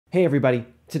Hey everybody,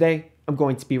 today I'm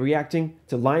going to be reacting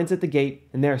to Lions at the Gate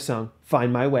and their song,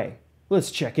 Find My Way.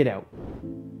 Let's check it out.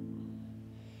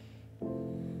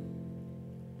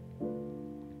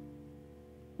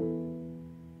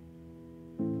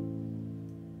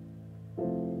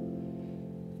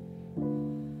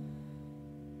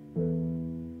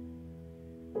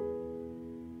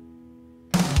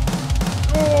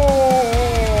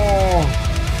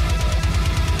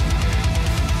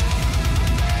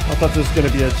 I thought this was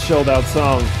going to be a chilled out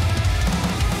song.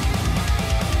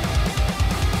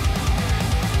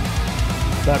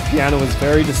 That piano was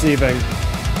very deceiving.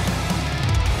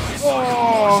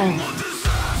 Oh,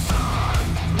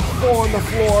 on the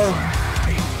floor.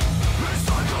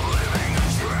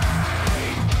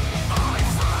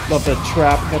 Love the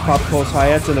trap hip hop close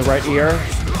hi-hats in the right ear.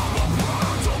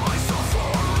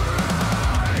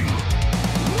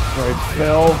 Great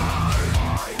fill.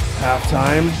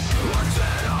 Halftime.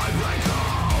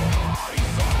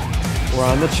 We're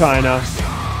on the China.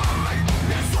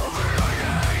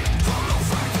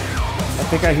 I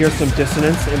think I hear some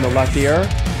dissonance in the left ear.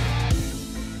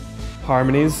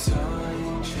 Harmonies.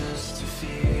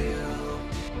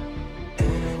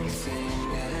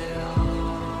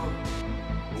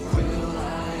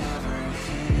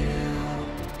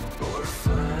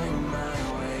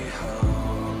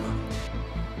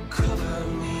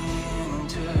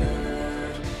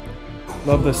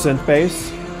 Love the synth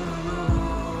bass.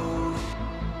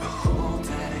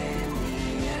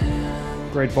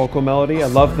 Great vocal melody. I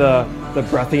love the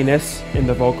breathiness in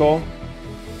the vocal.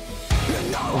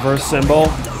 Reverse cymbal.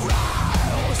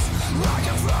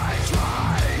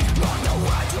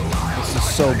 This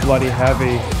is so bloody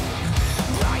heavy.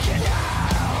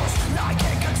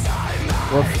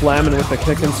 We're flamming with the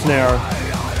kick and snare.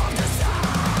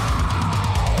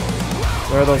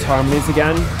 Where are those harmonies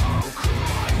again?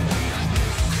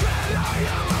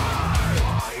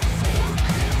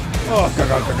 Oh, go.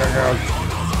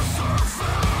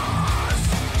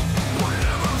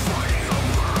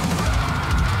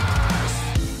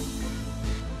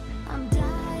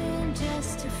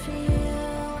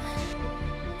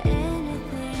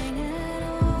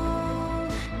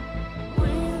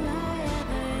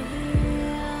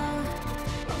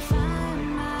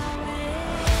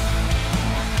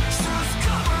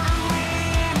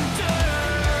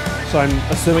 So I'm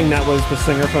assuming that was the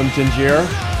singer from Jinjer.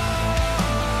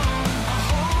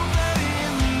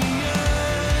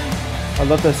 I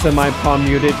love the semi-palm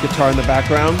muted guitar in the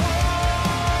background.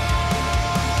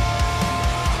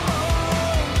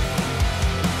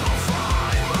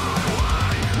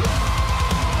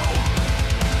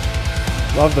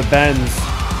 Love the bends.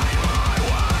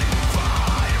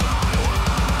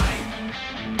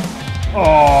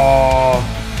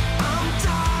 Oh.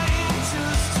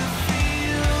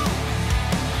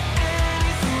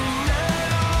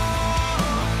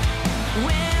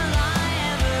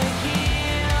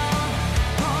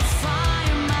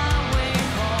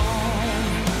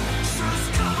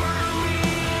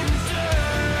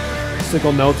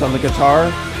 Sickle notes on the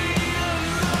guitar.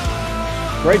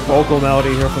 Great vocal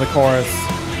melody here for the chorus.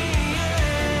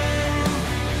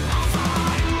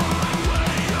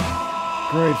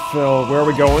 Great fill. Where are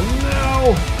we going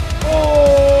now?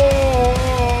 Oh!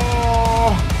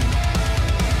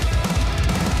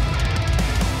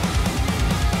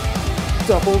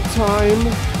 Double time.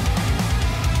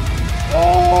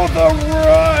 Oh, the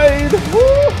ride!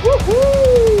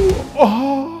 Woo-hoo-hoo!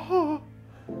 Oh!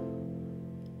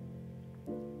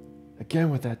 Again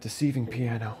with that deceiving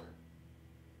piano.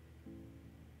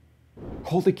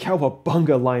 Holy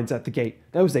cowabunga, Lions at the Gate.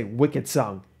 That was a wicked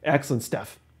song. Excellent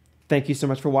stuff. Thank you so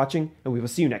much for watching, and we will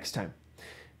see you next time.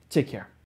 Take care.